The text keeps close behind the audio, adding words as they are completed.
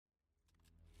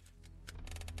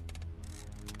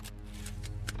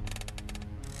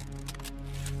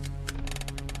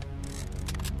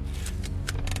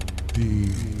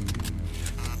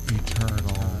The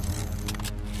eternal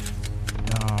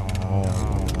now.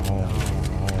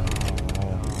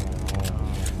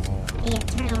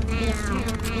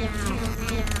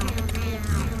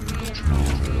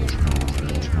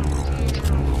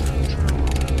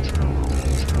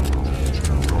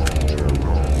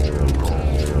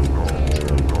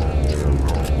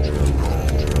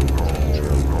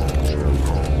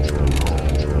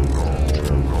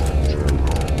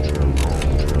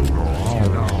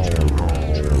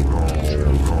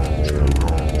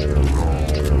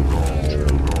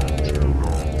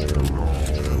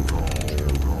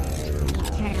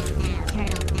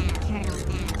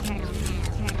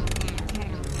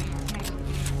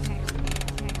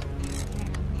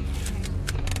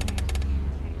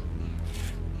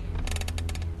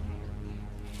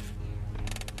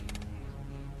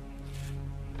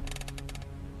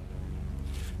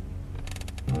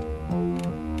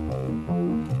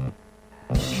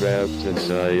 Trapped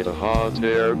inside a hot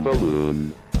air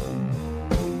balloon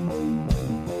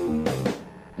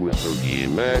with the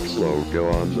Emacs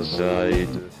logo on the side.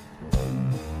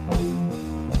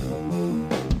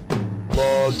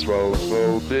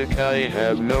 Claustrophobic, I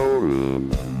have no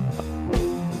room.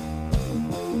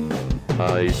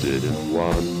 I didn't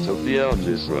want to be on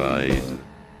this ride.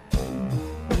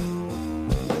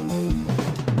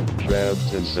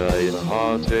 Trapped inside a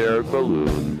hot air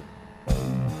balloon.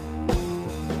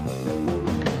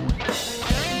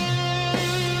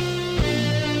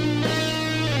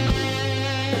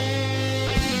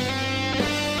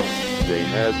 They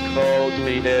had called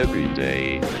me every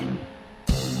day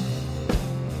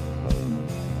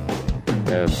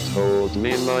and told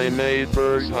me my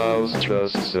neighbor's house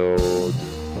just sold.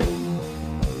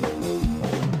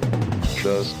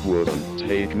 Just wouldn't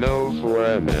take no for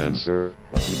an answer.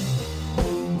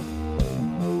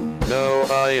 Now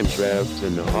I am trapped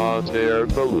in a hot air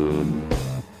balloon.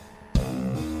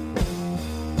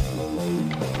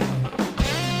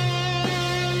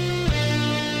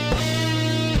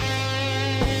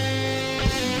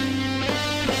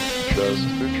 Just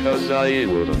because I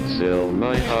wouldn't sell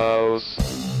my house,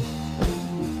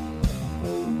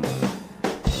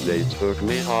 they took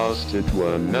me hostage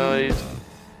one night.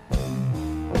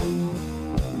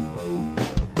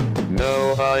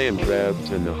 Now I am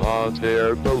trapped in a hot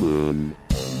air balloon,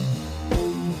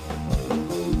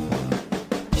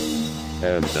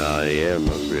 and I am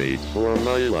afraid for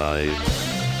my life.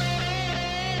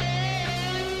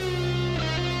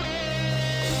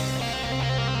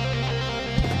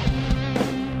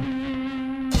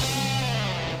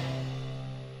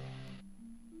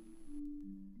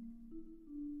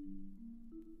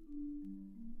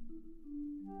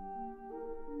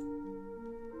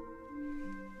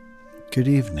 Good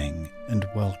evening and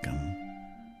welcome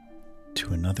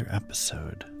to another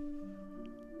episode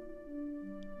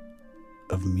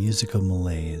of Musical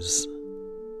Malaise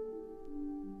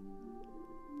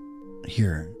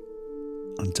here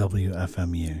on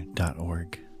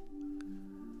WFMU.org.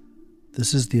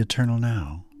 This is The Eternal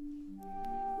Now.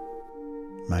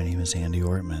 My name is Andy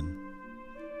Ortman.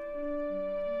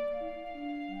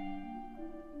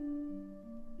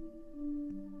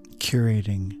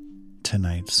 Curating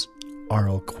tonight's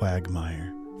aural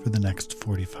quagmire for the next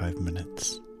 45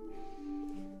 minutes.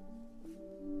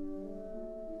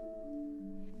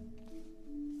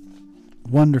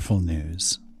 Wonderful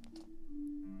news.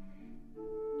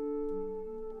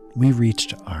 We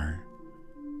reached our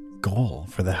goal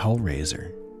for the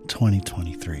Hellraiser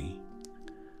 2023.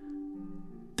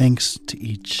 Thanks to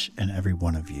each and every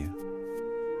one of you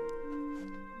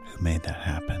who made that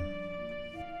happen.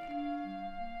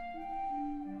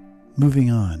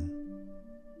 Moving on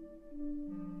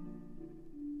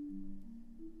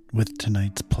with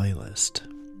tonight's playlist,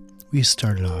 we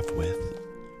started off with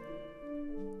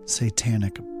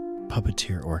Satanic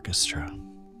Puppeteer Orchestra.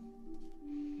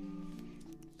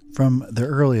 From their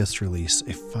earliest release,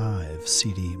 a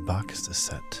 5-CD box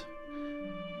set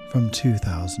from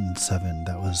 2007,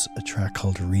 that was a track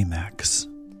called Remax.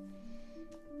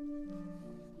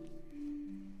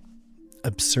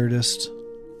 Absurdist,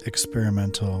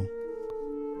 experimental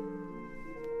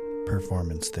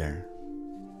performance there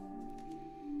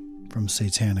from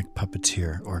Satanic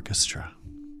Puppeteer Orchestra.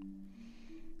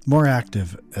 More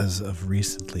active as of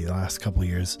recently, the last couple of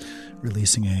years,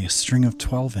 releasing a string of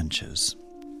 12 inches.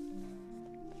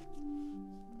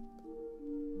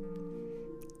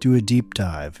 Do a deep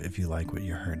dive if you like what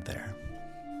you heard there.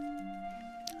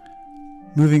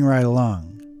 Moving right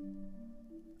along,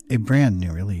 a brand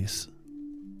new release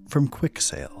from Quick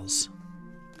Sales,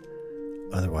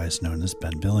 otherwise known as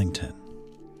Ben Billington.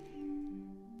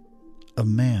 A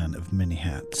Man of Many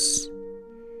Hats.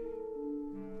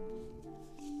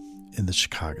 in the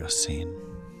Chicago scene.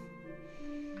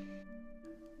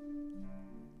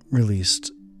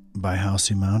 Released by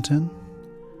Housey Mountain,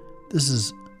 this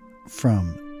is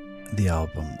from the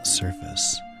album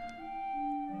Surface,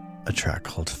 a track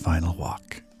called Final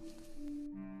Walk.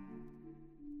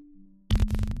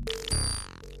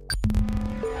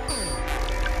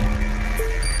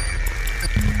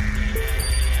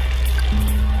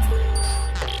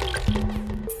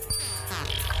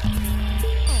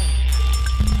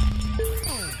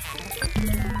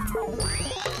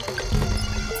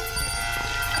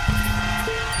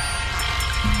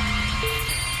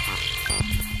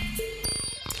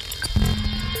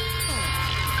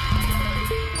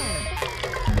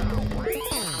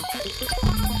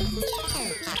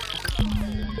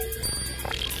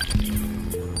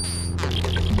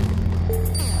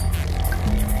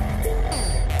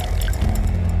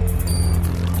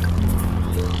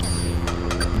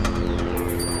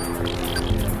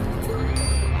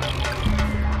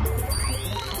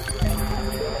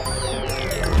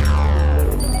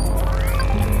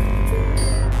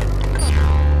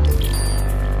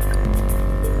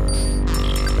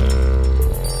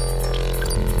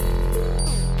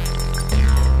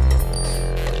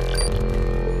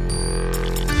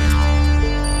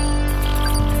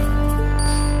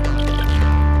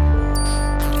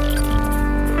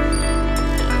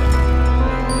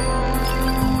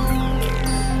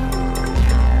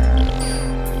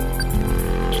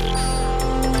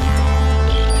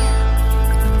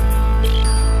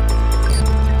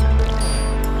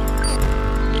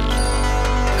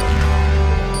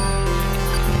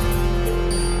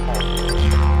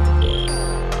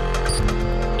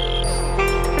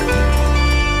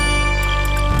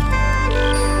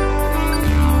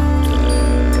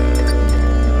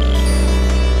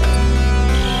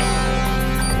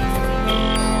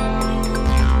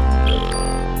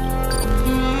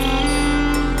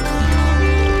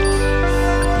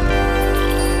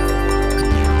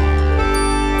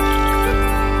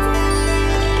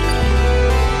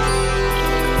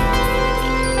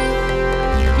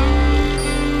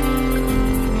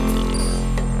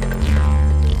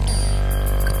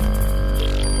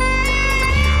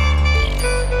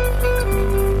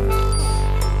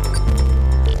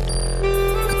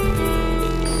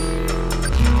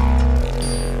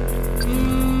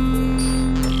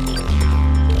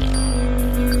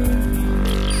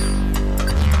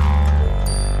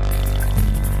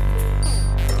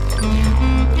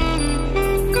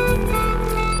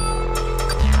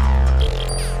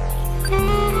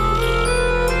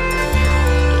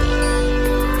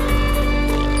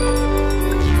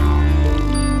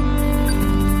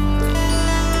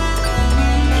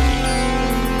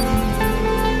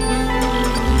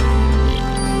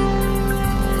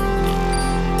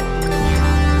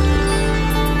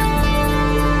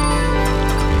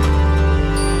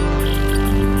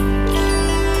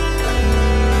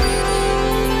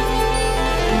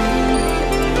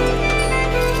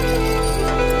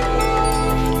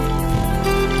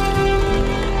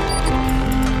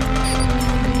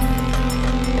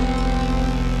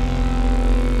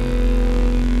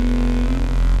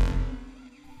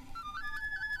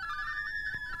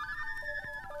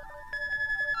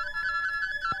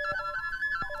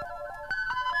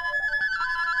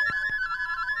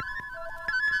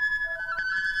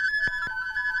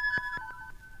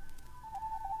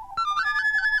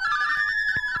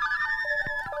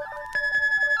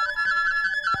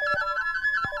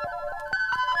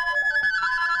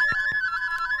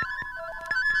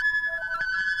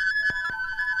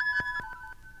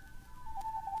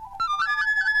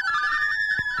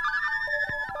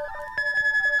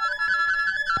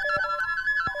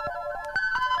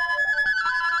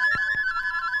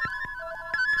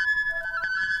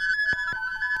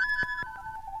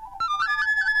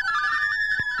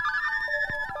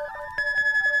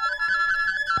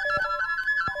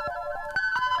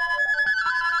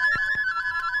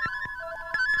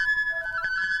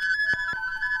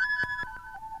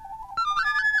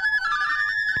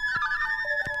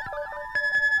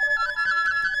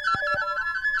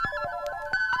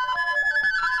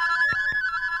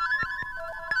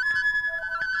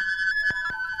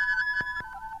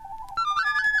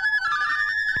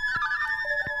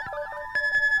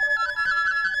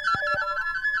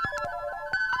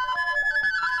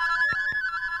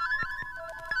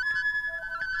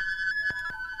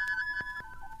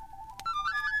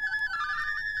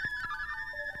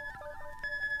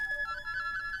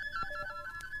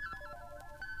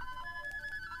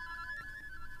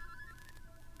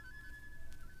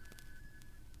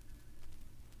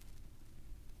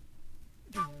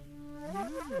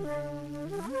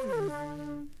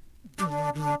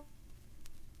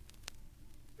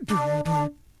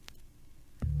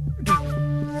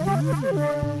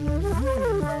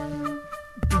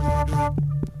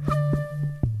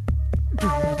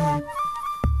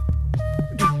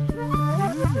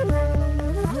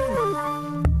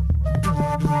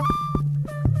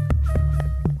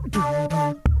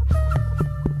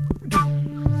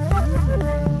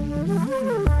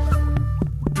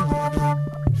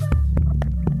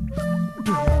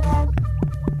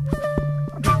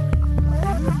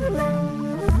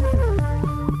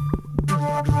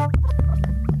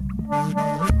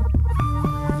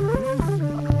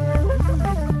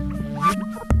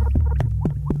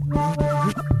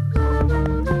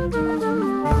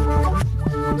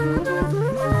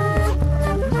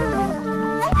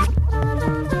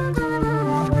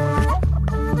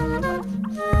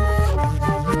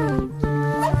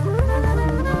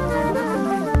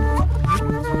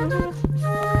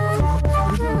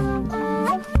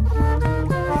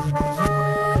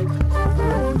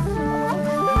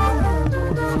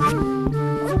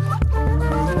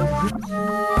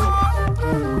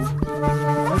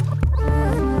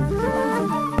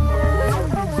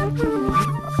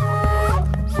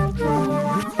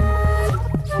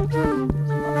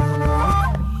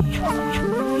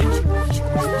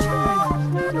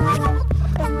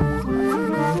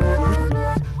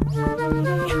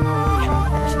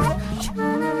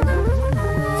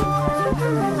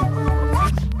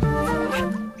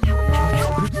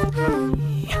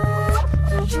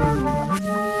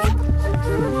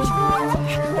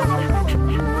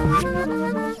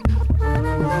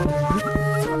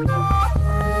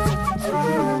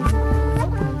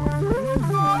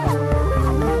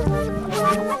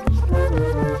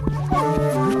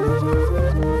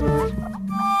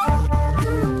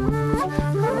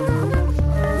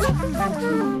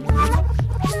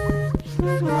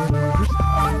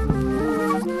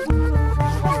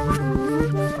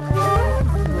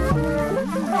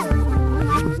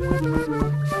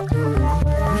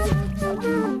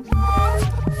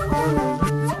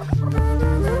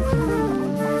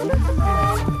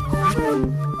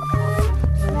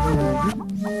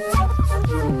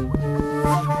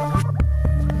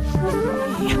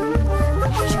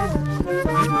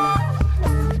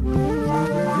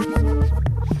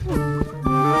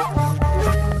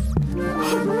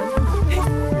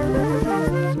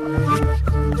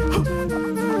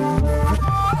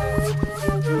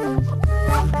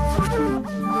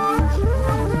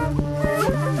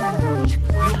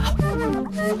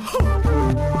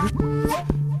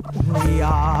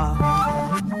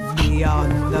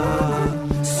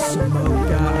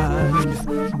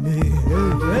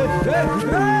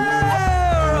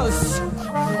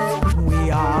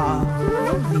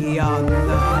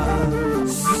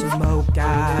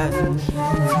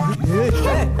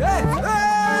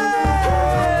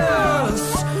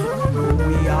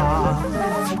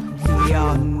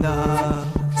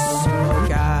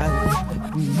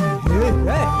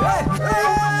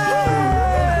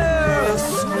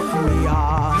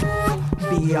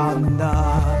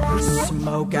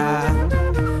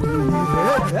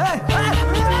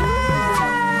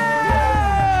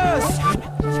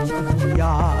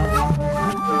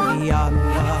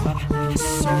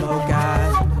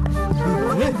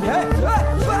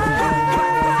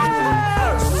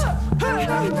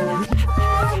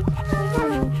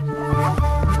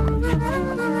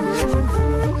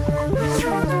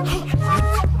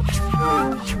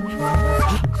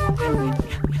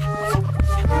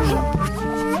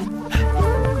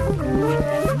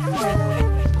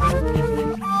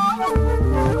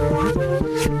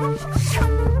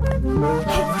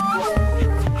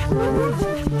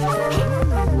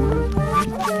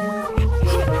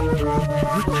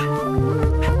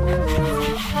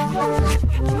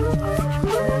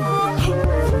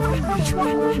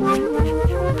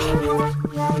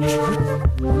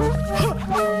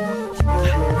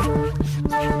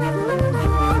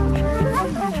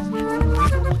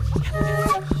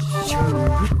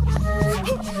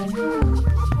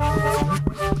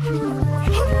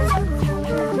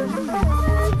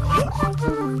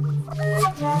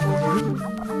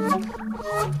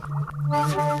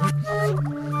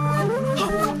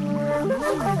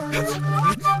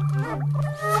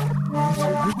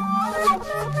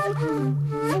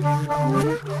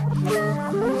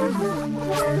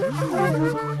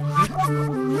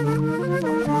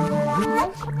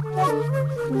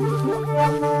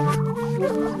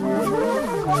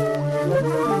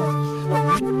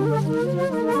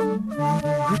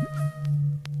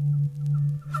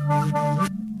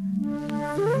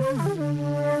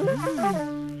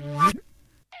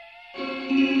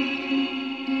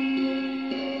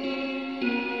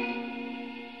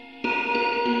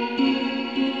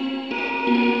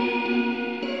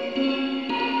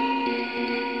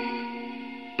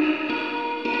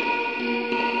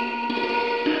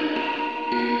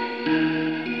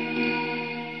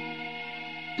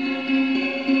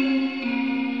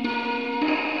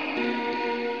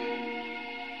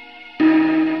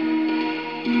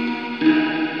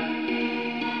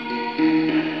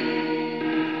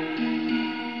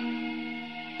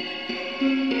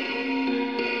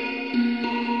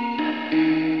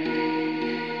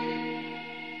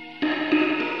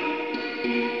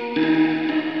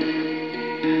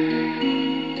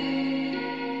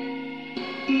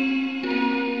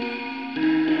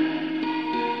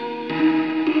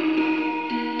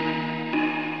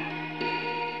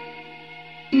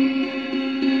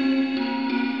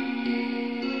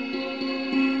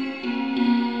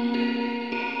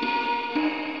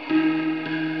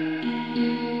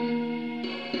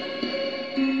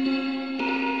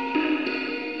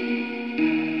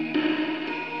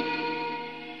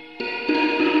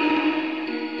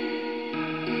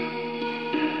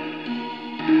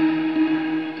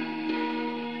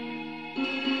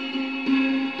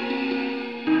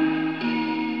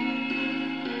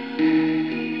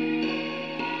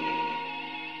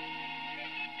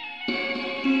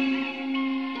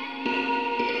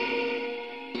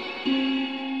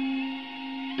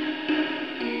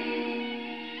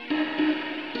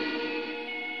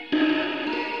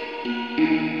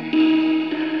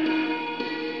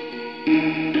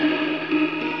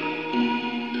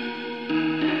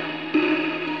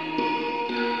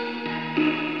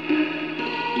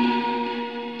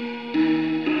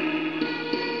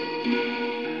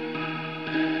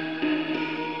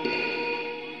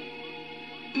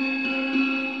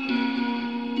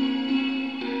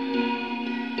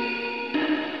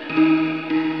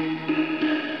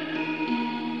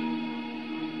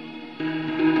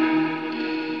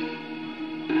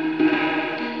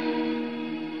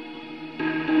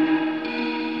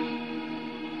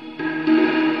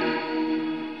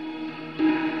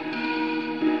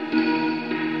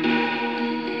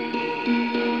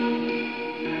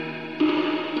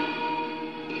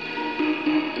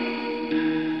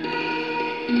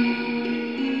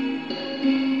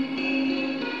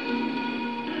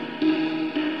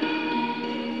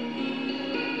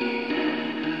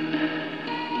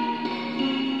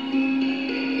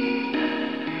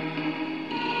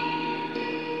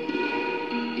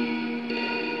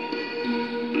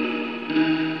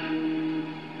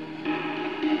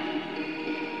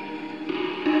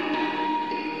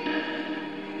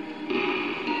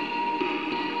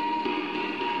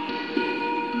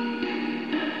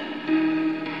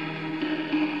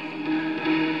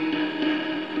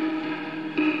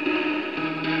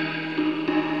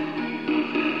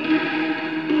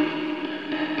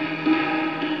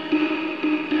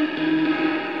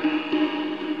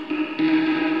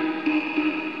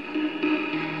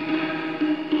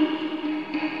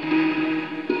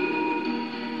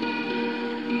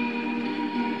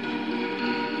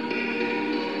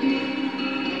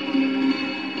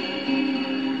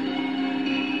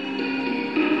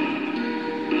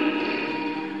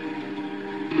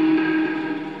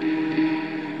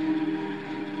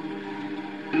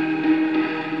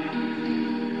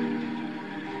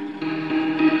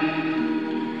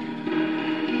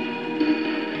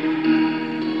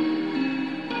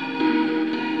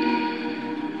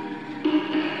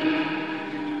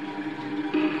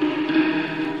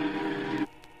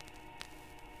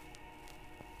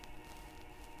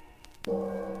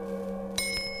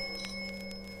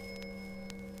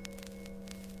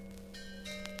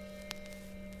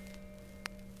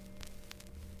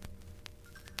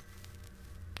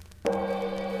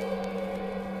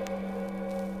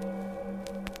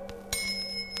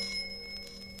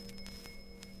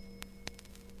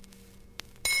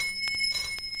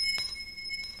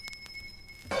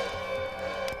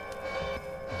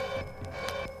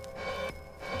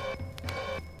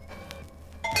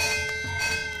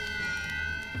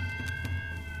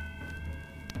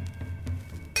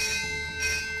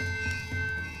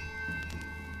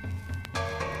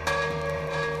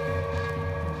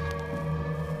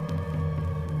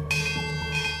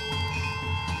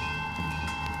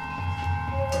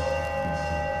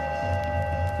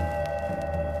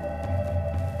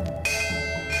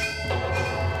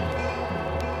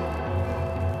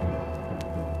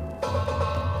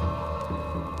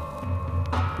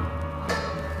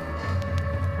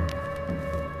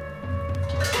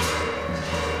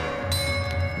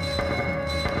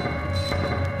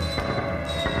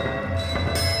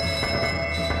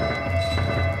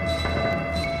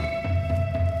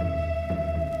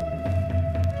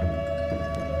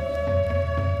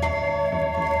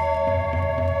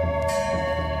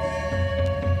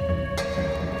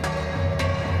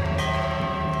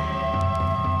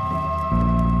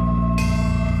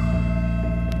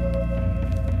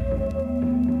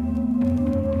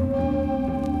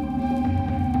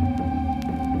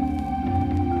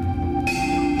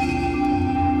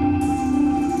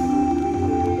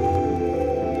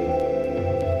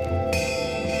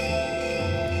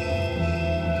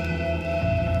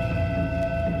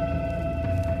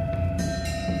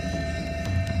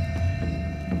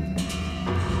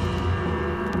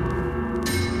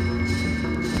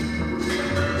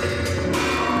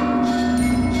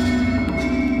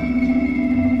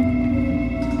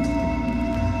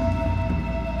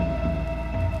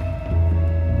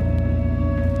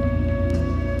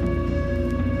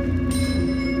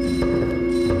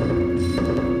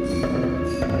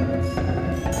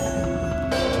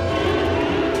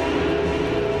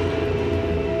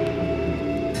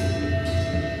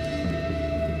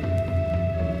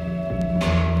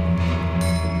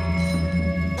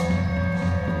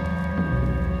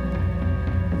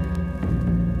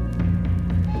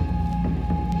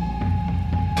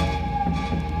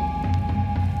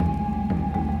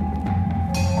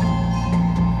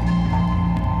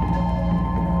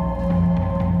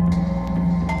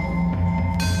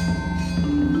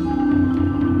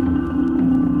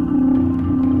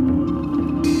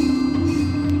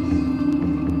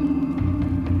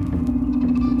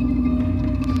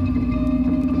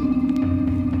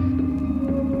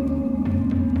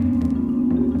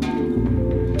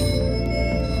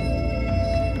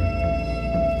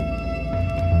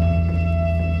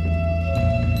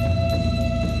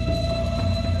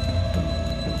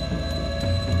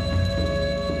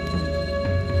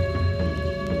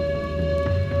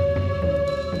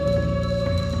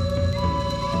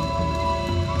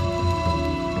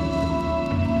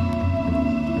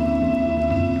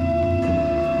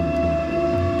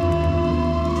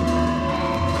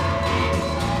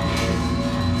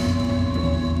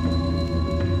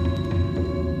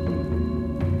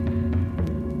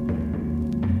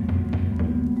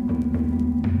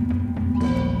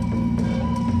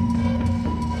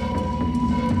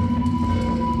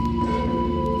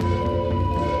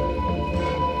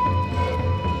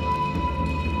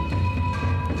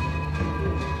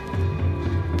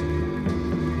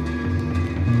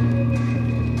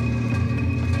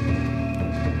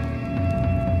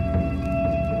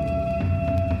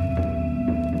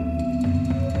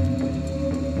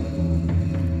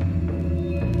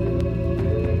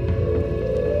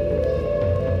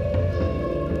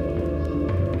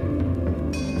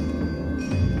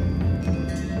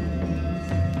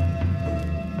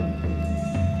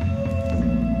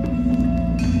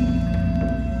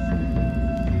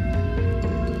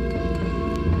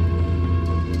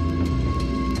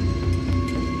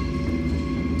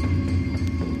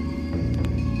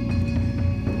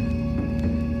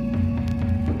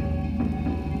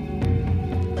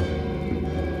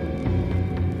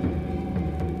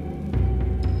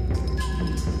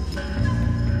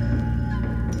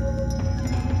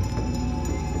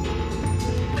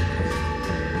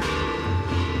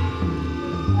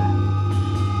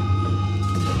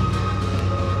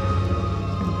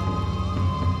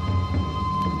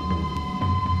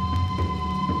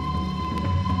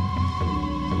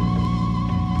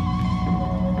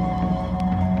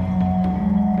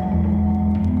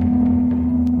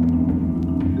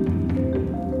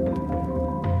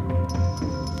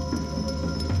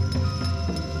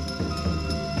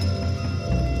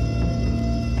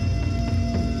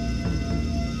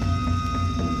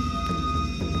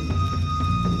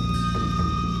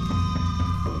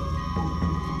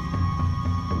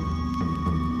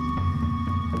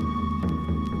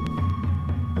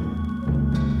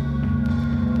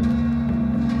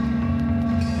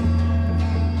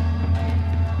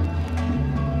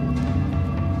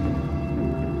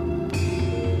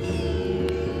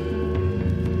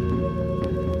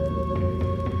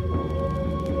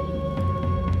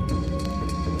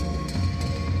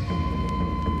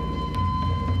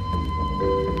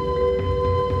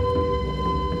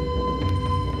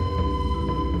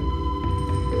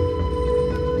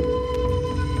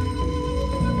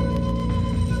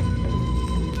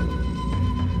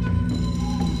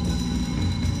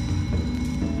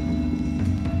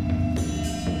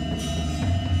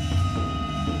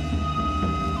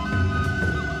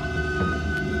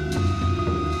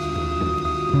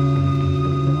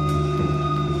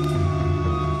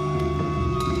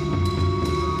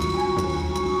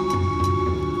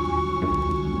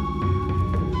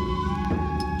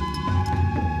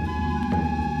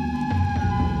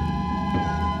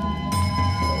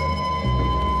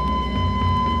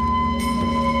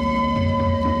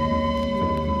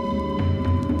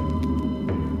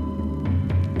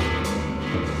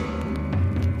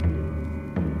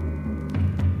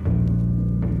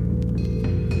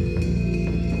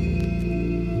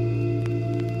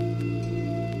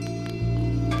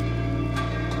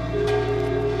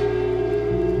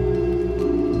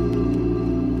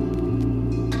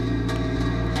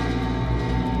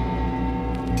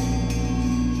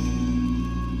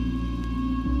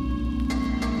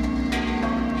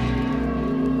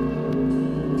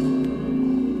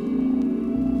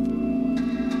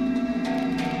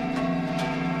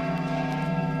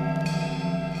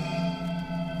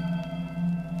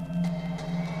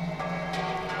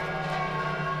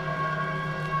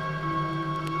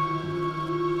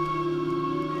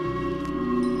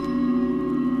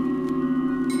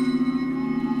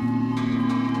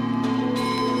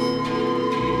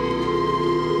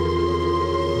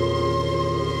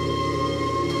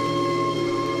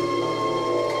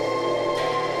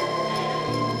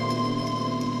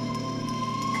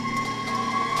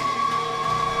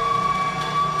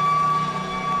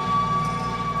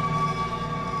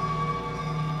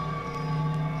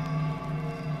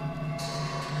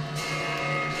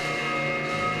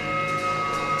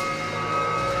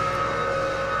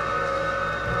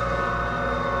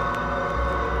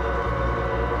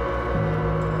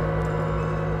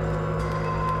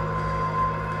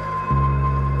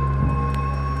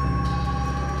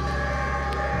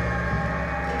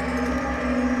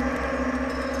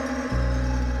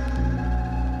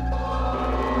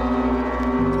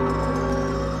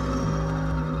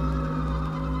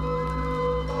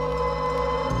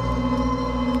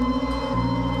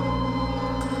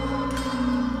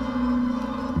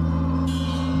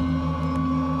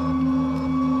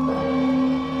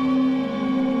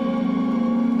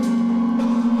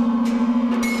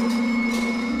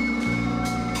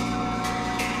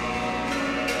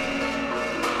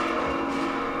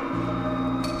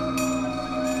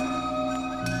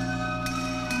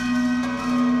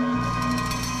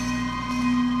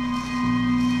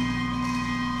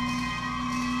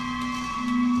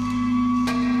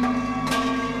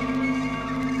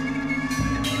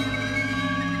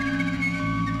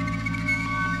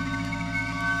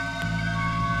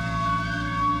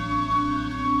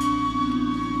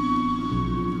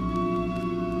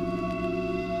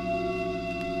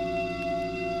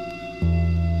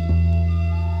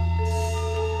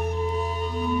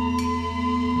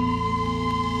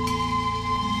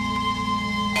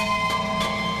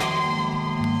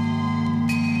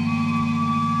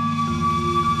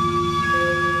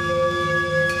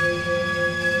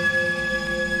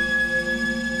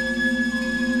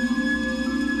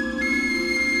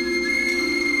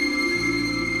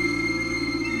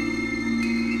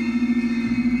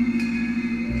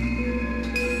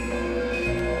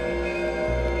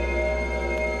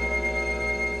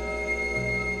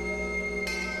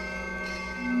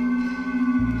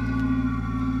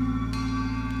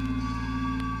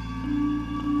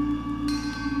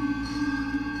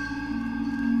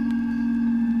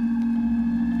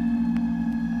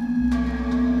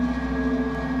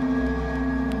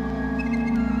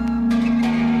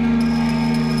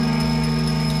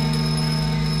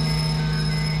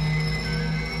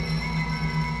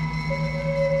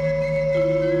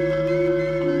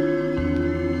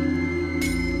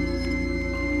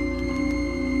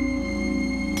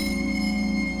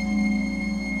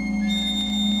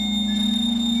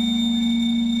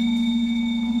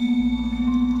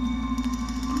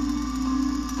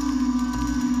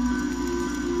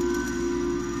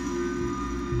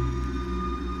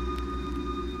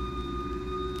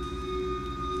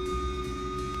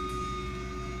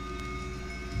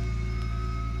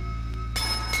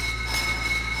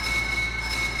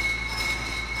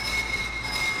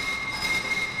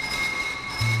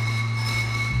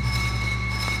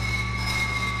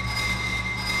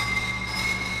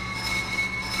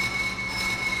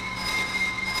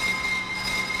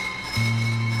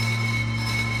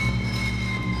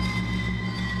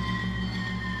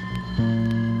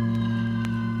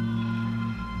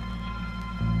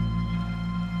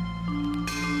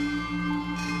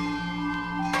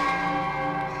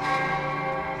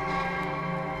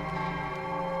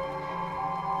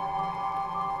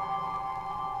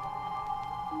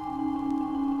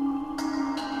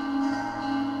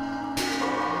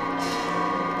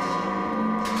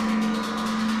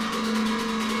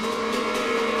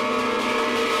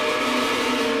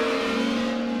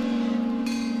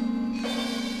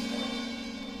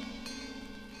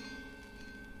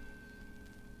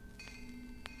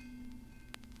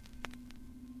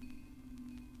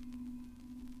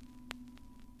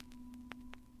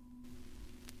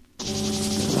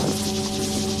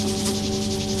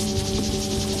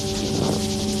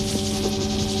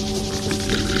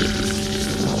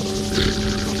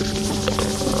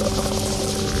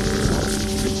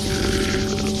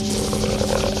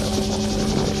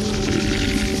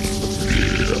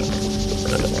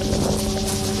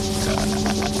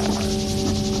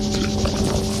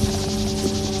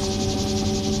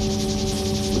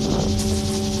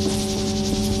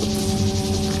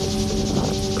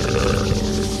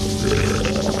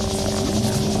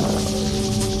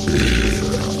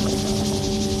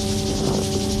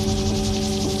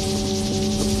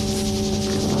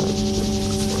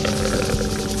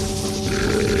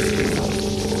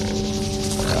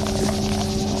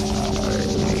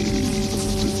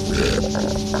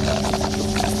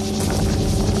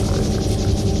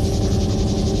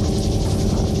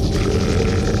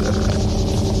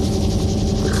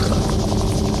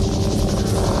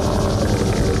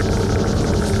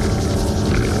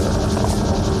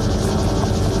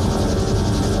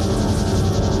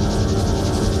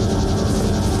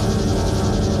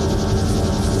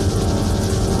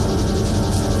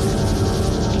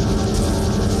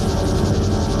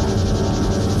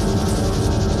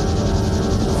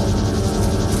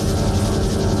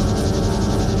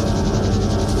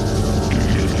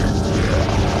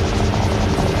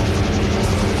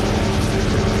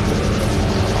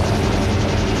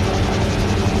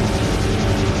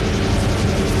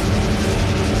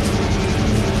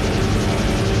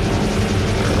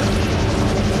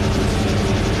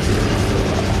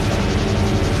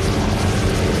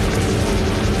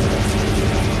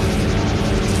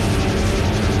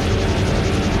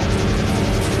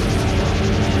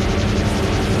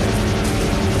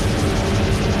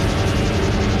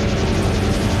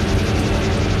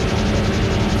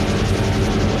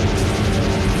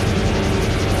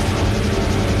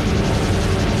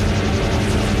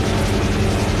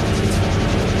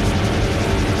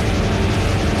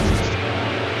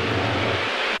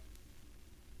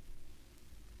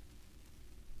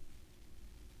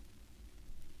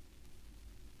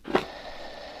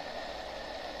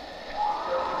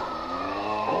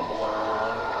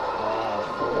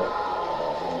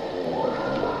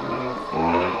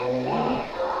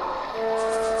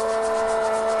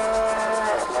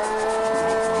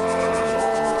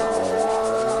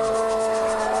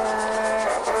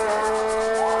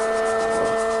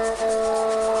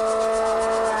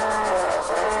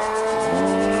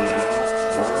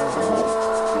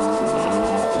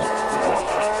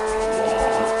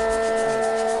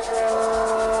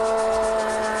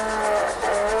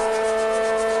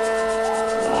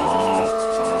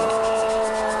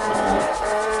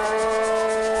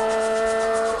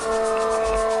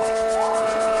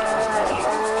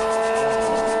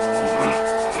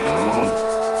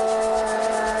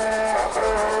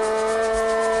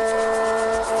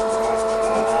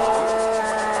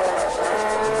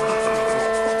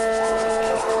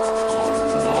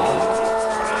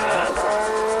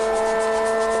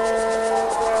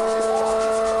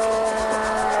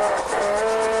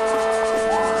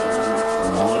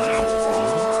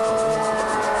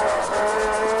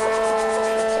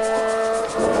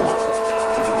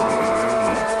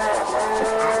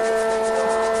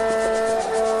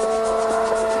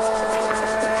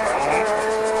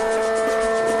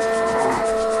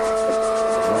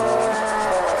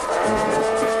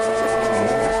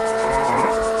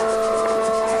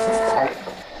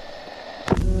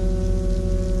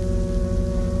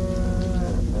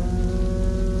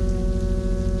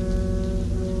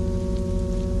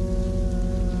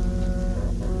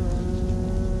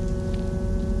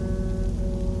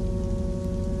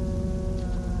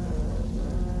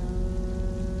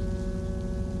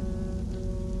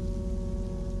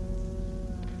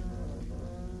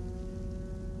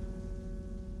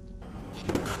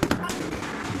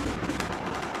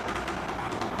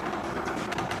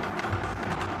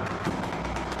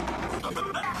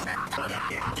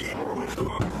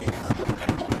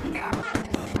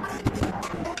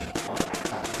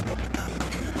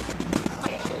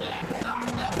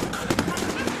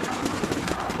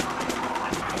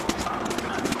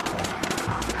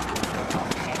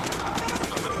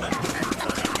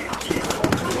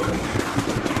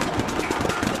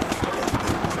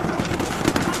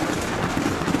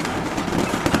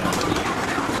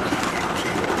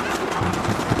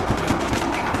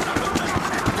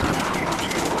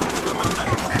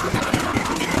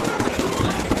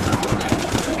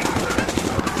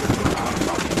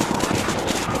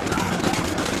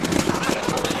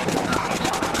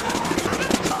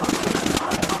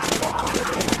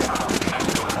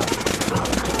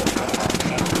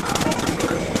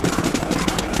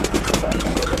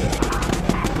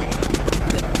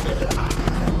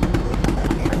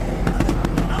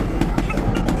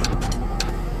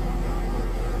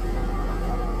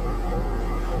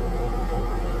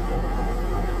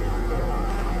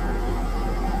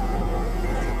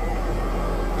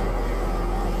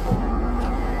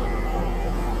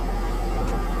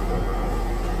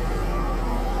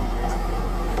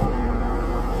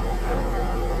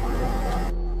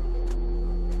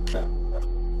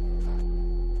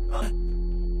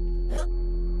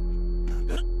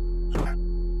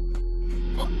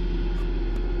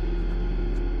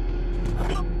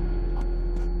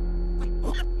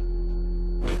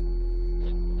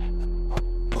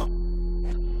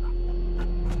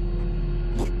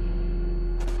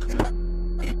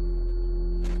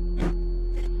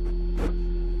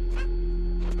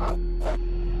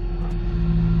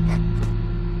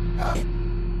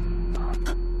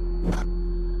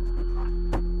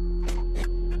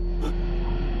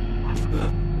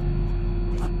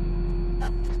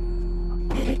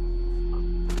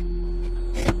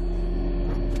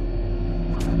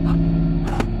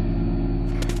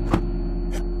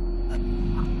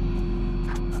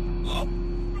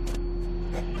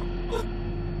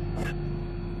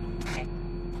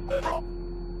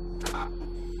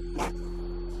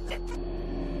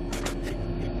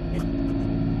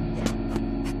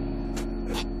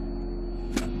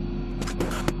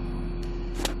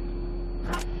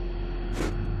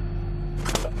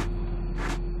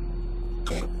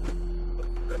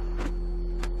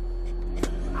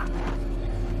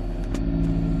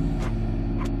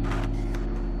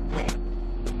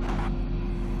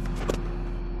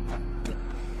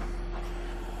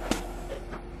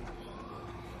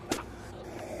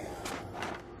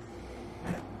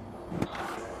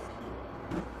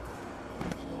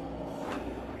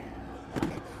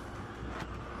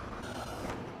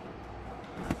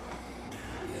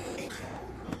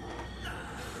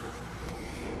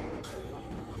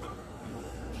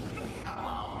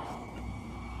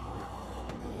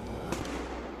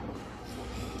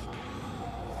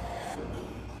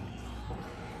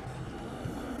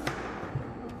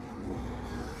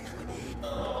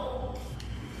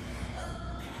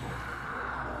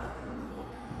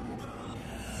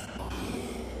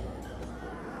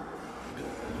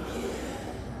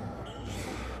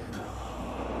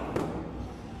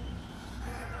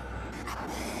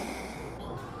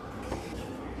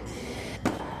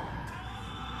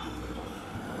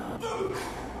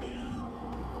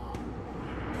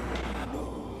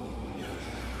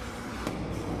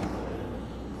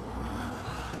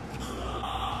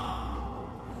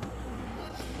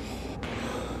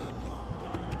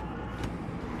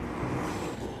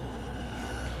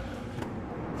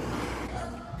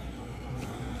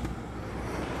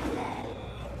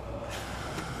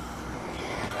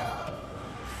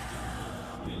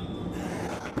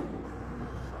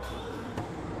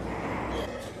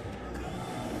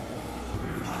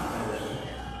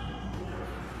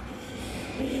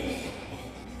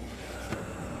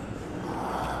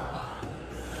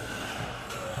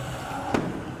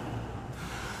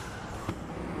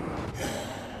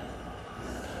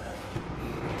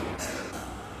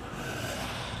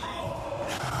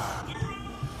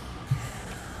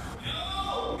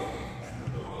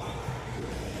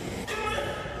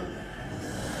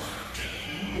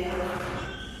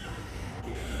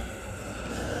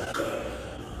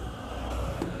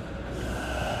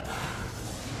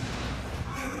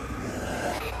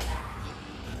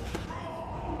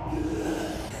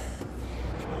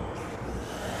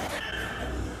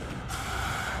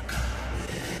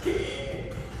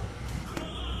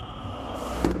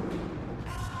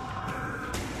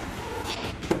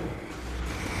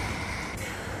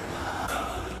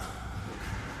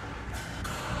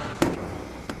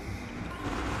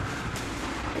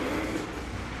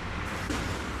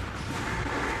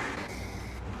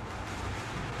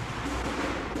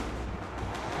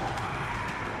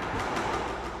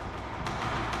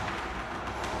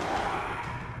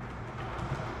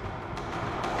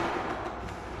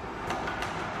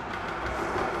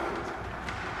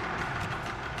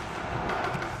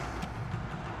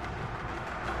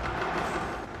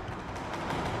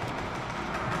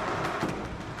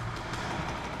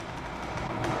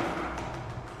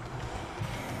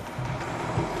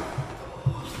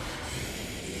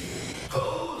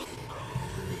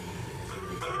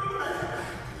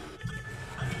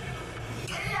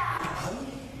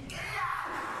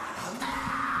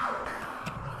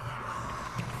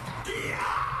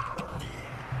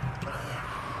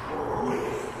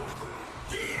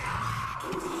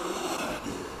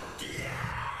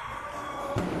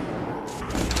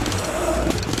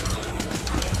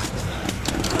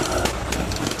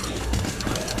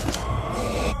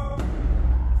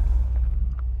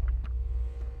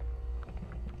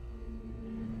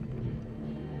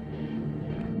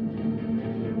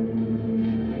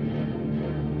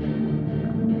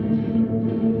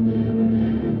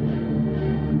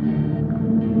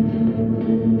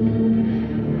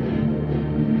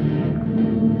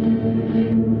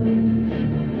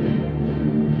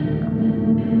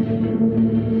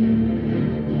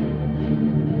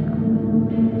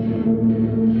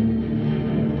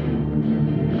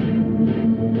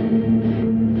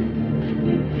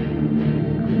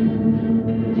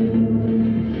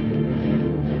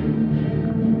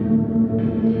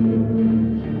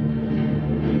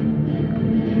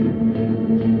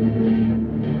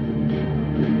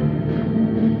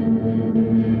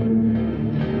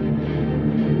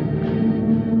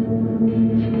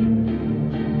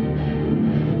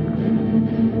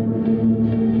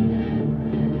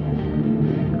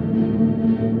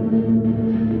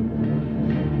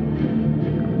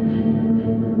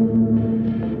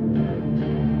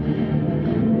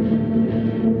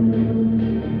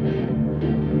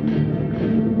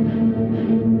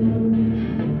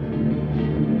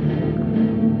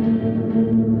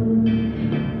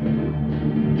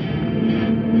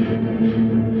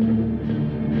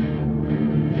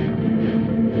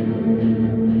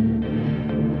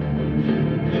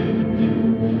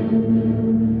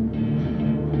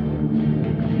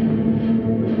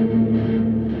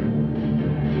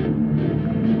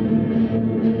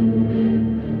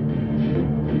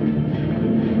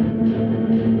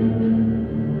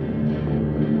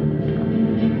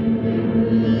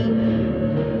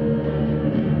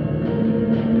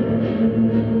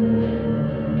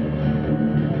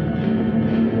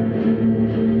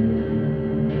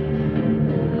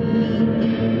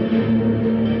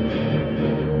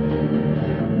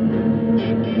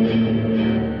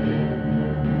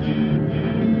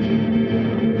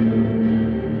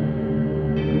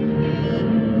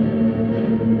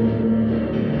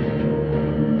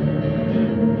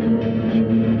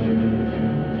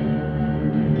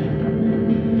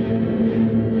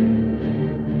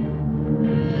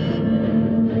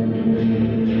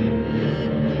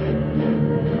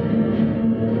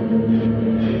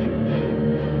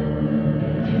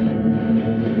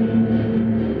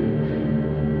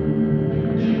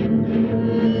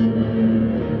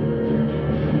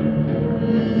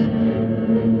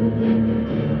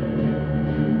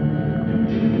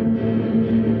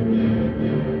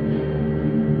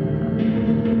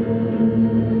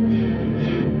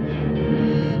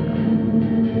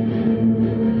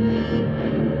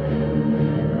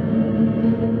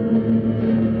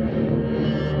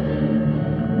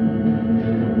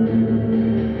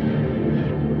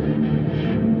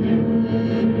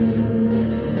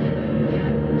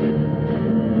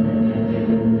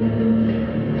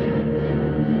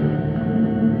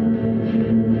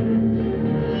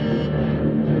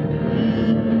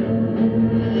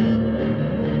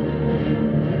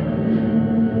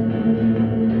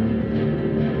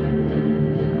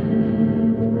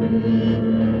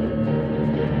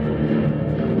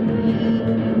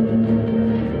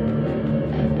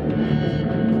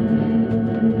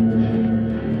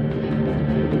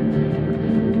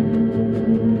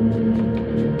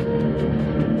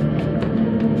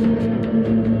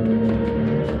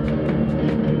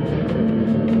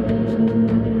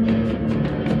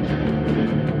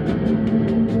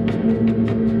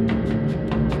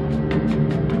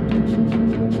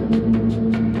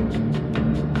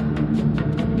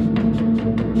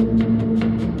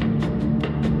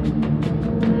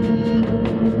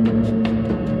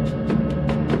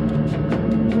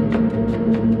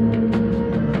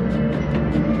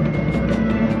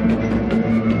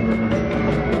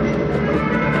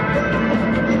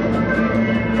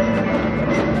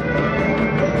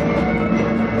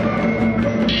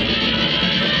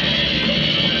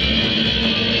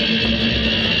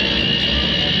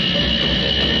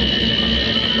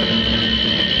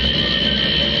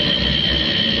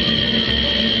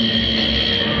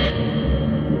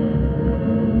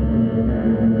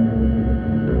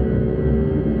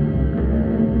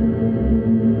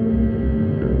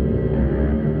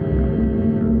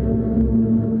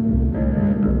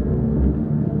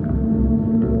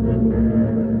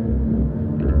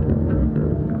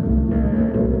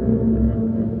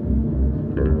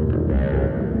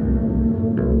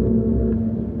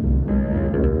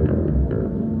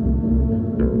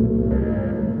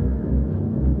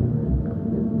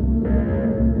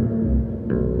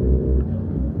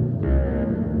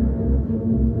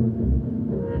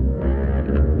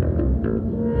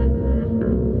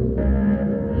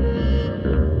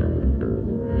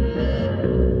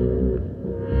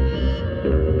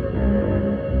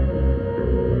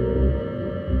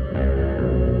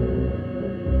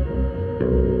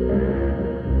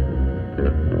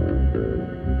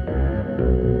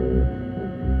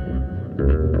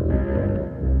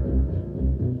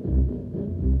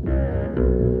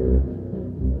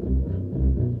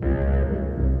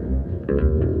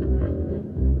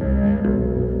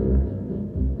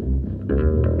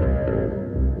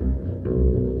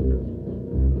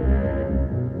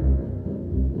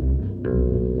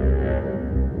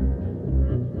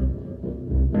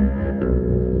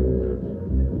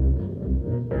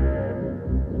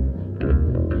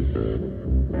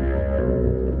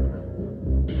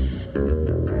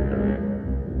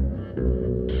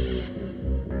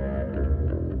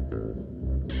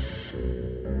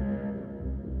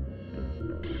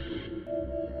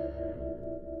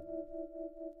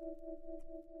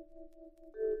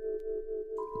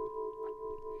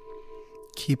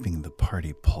 keeping the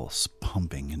party pulse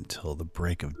pumping until the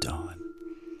break of dawn.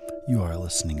 You are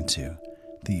listening to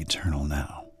The Eternal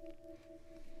Now.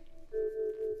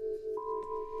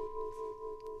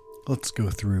 Let's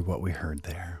go through what we heard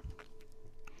there.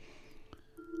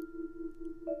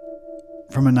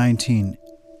 From a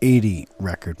 1980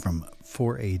 record from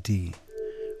 4AD,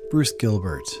 Bruce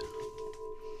Gilbert,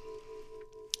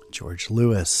 George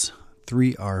Lewis,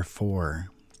 3R4,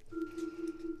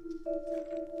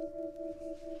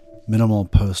 minimal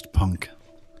post-punk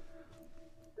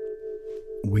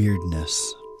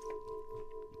weirdness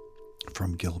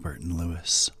from Gilbert and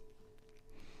Lewis,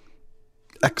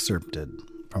 excerpted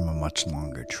from a much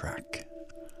longer track.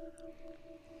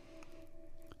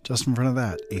 Just in front of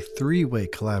that, a three-way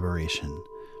collaboration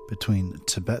between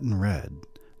Tibetan Red,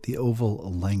 The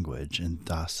Oval Language, and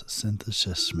Das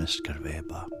Synthetische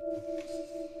Gewebe.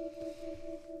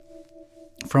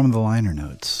 From the liner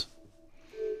notes,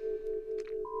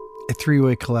 a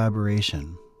three-way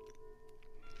collaboration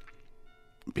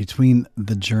between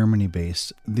the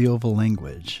Germany-based The Oval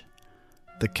Language,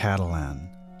 the Catalan,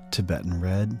 Tibetan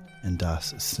Red, and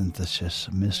Das Synthetische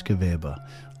Gewebe,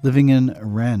 living in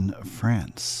Rennes,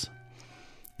 France,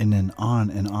 in an on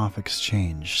and off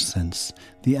exchange since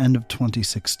the end of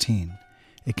 2016,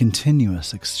 a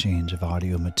continuous exchange of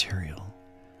audio material,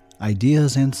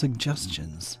 ideas and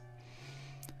suggestions.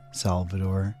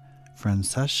 Salvador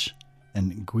Francesch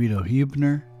and Guido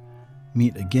Hübner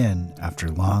meet again after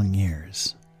long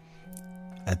years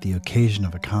at the occasion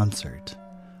of a concert,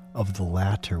 of the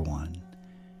latter one,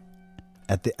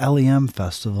 at the LEM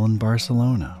Festival in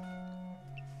Barcelona.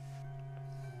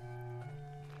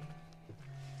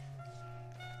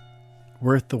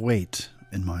 Worth the wait,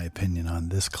 in my opinion, on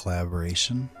this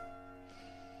collaboration.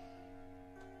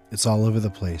 It's all over the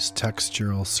place,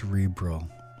 textural, cerebral,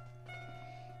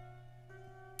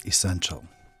 essential.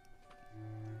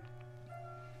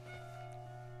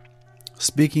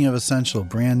 Speaking of essential,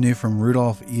 brand new from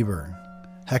Rudolf Eber,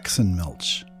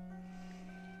 Hexenmilch.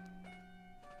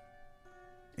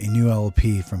 A new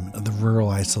LP from the Rural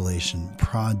Isolation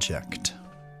Project.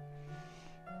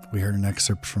 We heard an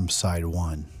excerpt from side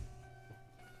 1.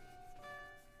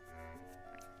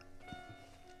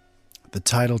 The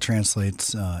title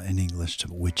translates in English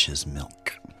to Witch's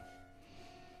Milk.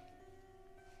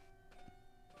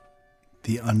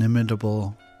 The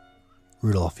inimitable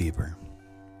Rudolf Eber.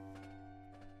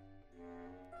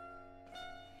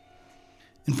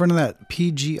 In front of that,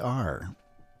 PGR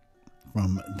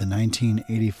from the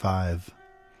 1985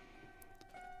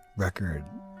 record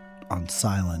on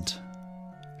Silent,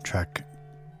 track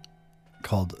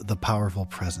called The Powerful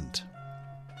Present.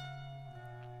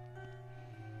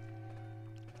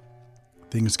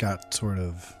 Things got sort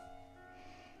of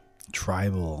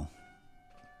tribal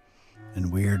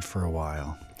and weird for a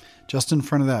while. Just in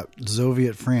front of that,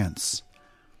 Zoviet France,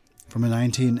 from a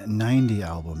 1990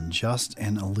 album, Just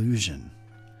an Illusion.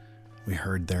 We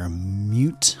heard their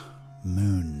Mute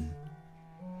Moon.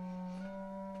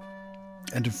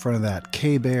 And in front of that,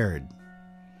 Kay Baird.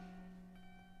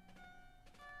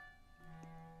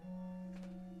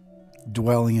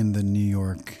 Dwelling in the New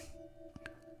York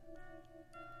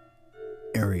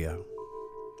area.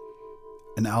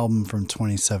 An album from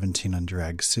 2017 on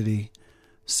Drag City,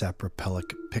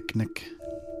 Sapropelic Picnic.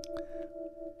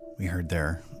 We heard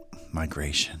their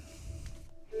Migration.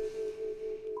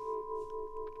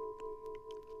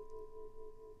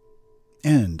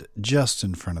 And just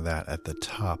in front of that, at the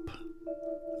top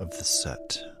of the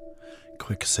set,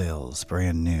 Quick Sales,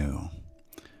 brand new,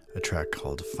 a track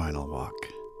called Final Walk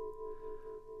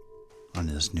on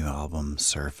his new album,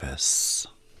 Surface.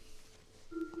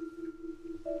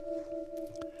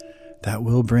 That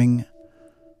will bring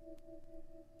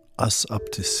us up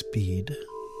to speed.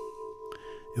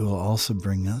 It will also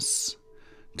bring us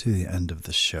to the end of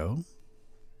the show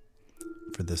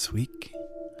for this week.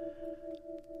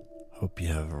 Hope you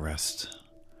have a rest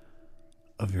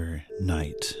of your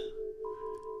night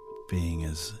being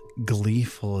as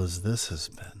gleeful as this has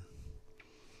been.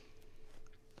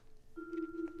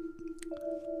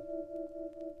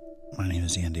 My name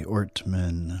is Andy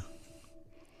Ortman.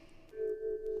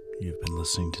 You've been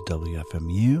listening to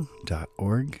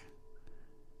WFMU.org.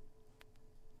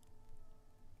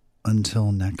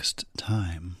 Until next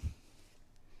time.